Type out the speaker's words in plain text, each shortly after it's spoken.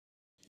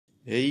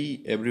Hey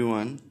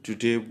everyone,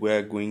 today we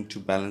are going to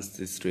balance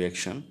this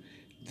reaction.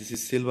 This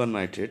is silver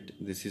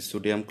nitrate, this is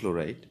sodium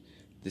chloride,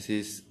 this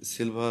is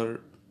silver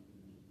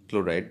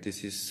chloride,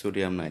 this is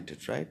sodium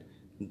nitrate, right?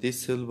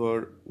 This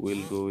silver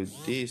will go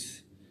with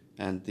this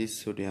and this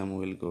sodium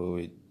will go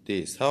with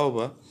this.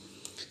 However,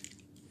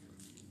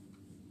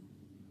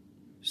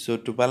 so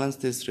to balance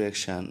this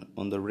reaction,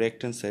 on the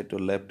reactant side or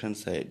left hand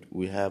side,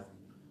 we have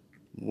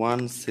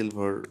one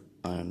silver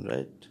ion,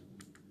 right?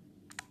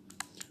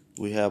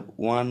 We have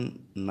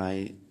one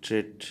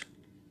nitrate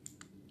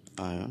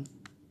ion.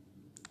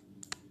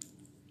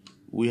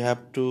 We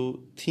have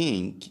to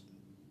think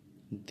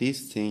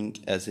this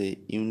thing as a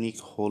unique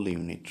whole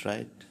unit,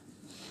 right?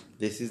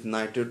 This is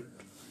nitrate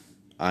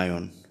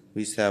ion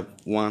which have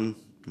one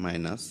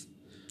minus,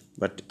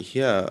 but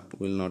here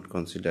we'll not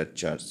consider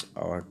charge.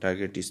 Our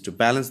target is to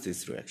balance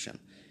this reaction.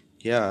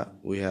 Here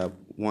we have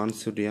one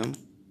sodium,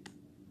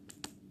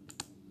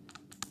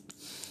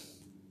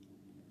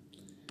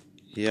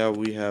 here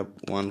we have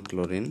one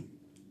chlorine,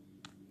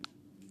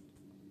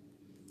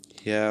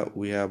 here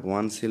we have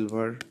one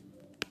silver,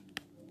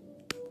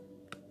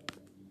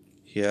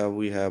 here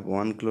we have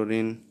one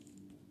chlorine,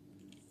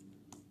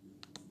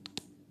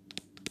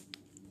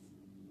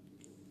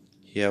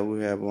 here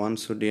we have one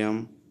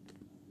sodium,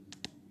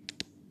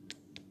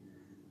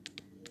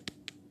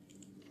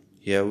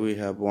 here we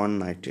have one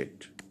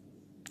nitrate.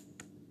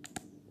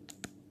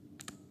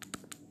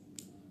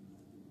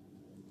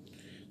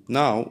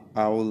 Now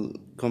I will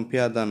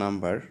compare the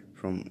number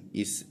from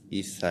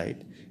each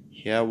side.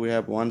 Here we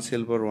have one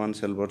silver,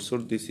 so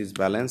this is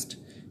balanced.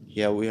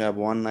 Here we have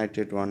one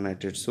nitrate,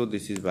 so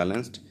this is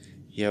balanced.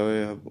 Here we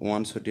have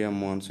one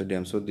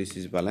sodium, so this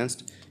is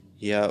balanced.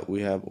 Here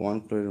we have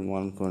one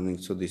chlorine,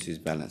 so this is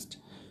balanced.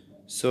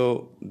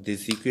 So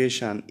this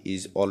equation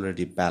is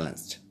already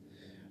balanced.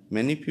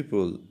 Many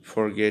people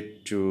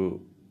forget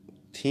to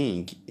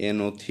think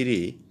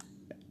NO3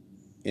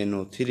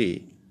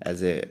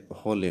 as a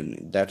whole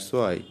unit. That's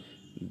why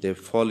they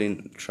fall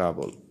in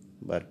trouble.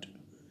 But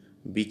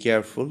be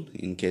careful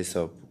in case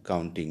of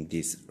counting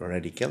this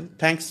radical.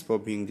 Thanks for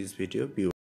viewing this video.